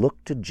if you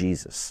look to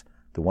Jesus,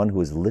 the one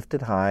who is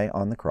lifted high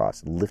on the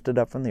cross, lifted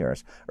up from the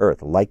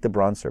earth like the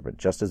bronze serpent,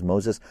 just as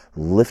Moses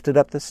lifted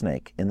up the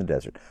snake in the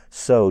desert,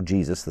 so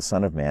Jesus, the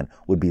Son of Man,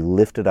 would be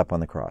lifted up on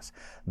the cross.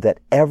 That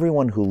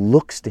everyone who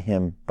looks to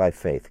him by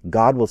faith,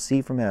 God will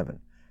see from heaven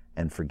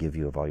and forgive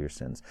you of all your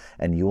sins.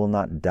 And you will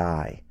not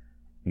die.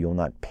 You will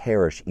not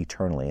perish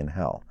eternally in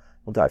hell.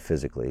 We'll die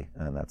physically,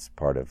 and that's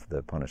part of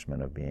the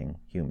punishment of being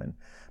human.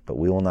 But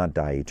we will not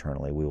die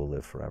eternally. We will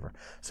live forever.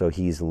 So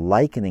he's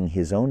likening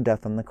his own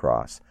death on the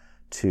cross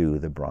to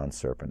the bronze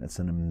serpent. It's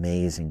an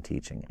amazing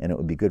teaching, and it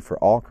would be good for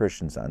all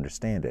Christians to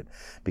understand it,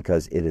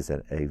 because it is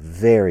a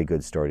very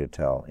good story to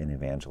tell in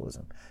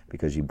evangelism,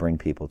 because you bring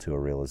people to a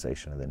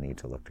realization of the need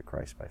to look to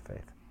Christ by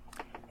faith.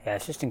 Yeah,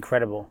 it's just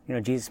incredible. You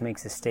know, Jesus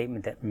makes a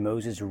statement that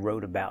Moses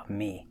wrote about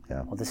me.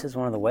 Yeah. Well, this is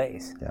one of the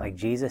ways. Yeah. Like,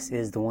 Jesus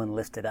is the one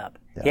lifted up.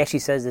 Yeah. He actually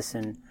says this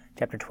in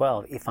chapter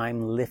 12, if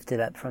I'm lifted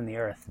up from the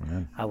earth,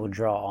 Amen. I will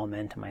draw all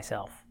men to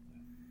myself.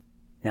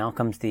 Now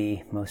comes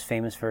the most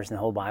famous verse in the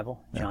whole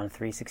Bible, John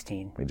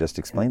 3:16. We just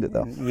explained it,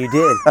 though. You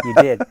did.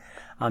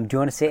 Do you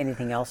want to say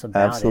anything else about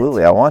it?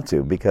 Absolutely, I want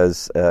to,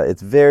 because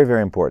it's very,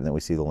 very important that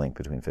we see the link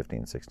between 15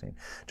 and 16.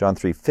 John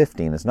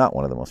 3:15 is not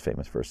one of the most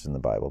famous verses in the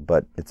Bible,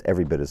 but it's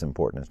every bit as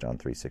important as John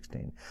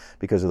 3:16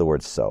 because of the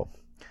word so.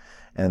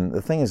 And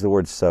the thing is, the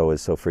word so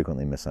is so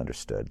frequently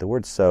misunderstood. The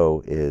word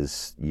so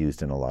is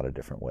used in a lot of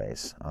different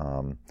ways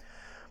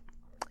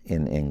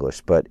in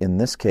English, but in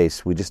this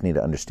case, we just need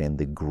to understand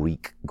the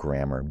Greek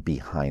grammar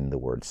behind the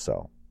word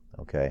so.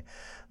 Okay?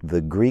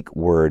 The Greek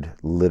word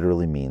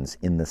literally means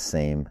in the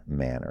same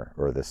manner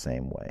or the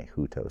same way.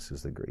 Hutos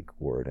is the Greek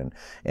word.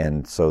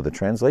 And so the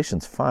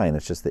translation's fine.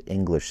 It's just that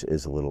English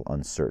is a little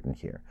uncertain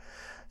here.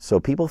 So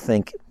people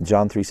think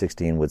John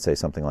 3:16 would say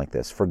something like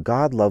this: "For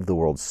God loved the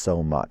world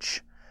so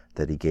much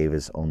that he gave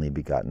his only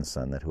begotten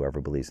Son, that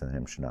whoever believes in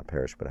him should not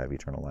perish but have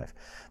eternal life."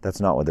 That's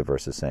not what the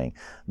verse is saying.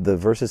 The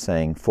verse is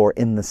saying, for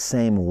in the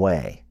same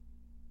way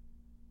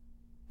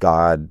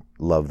God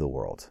loved the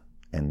world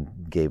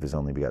and gave his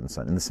only begotten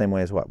Son. In the same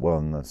way as what? Well,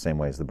 in the same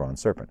way as the bronze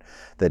serpent.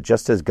 That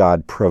just as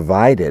God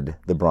provided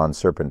the bronze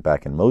serpent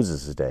back in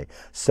Moses' day,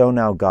 so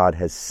now God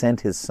has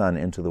sent his Son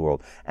into the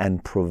world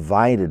and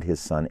provided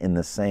his Son in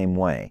the same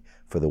way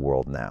for the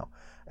world now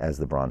as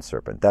the bronze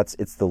serpent.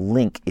 It's the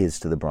link is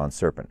to the bronze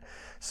serpent.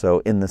 So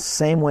in the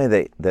same way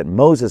that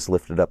Moses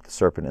lifted up the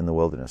serpent in the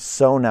wilderness,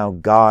 so now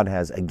God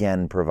has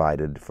again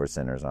provided for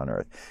sinners on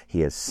earth.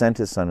 He has sent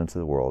his Son into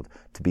the world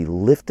to be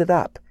lifted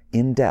up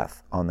in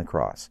death on the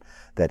cross,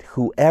 that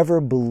whoever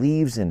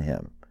believes in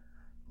him,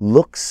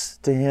 looks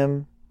to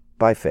him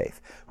by faith,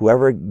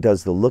 whoever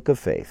does the look of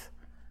faith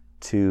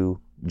to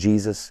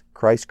Jesus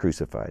Christ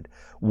crucified,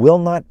 will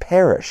not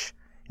perish,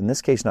 in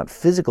this case not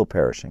physical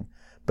perishing,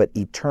 but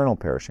eternal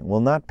perishing,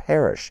 will not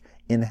perish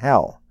in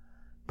hell,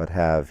 but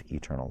have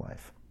eternal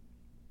life.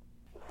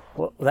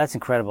 Well, that's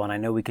incredible, and I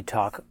know we could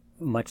talk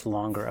much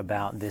longer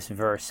about this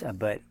verse,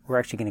 but we're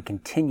actually going to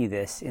continue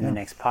this in the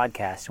next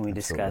podcast when we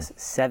discuss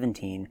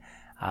 17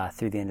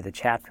 through the end of the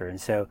chapter.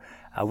 And so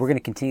we're going to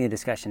continue the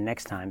discussion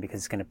next time because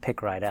it's going to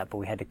pick right up, but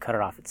we had to cut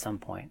it off at some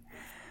point.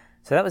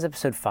 So that was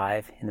episode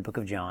 5 in the book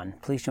of John.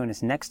 Please join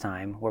us next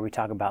time where we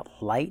talk about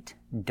light,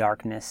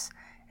 darkness,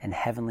 and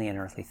heavenly and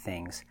earthly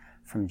things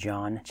from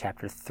John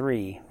chapter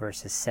 3,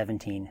 verses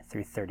 17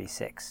 through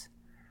 36.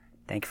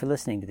 Thank you for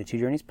listening to the Two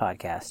Journeys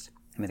podcast,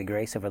 and may the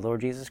grace of our Lord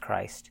Jesus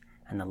Christ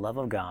and the love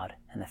of God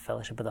and the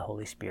fellowship of the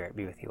Holy Spirit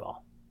be with you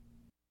all.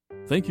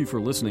 Thank you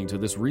for listening to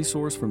this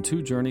resource from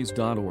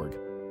twojourneys.org.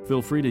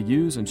 Feel free to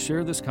use and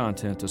share this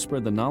content to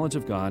spread the knowledge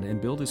of God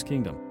and build His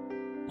kingdom.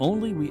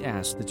 Only we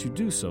ask that you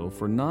do so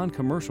for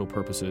non-commercial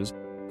purposes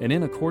and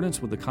in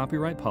accordance with the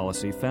copyright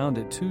policy found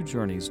at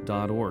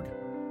twojourneys.org.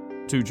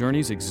 Two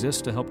Journeys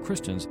exists to help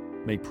Christians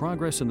make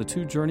progress in the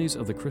two journeys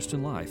of the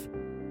Christian life,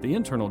 the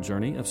internal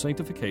journey of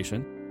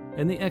sanctification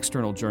and the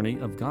external journey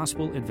of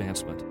gospel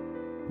advancement.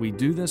 We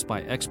do this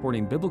by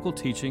exporting biblical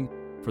teaching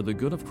for the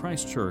good of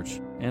Christ's church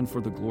and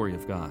for the glory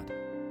of God.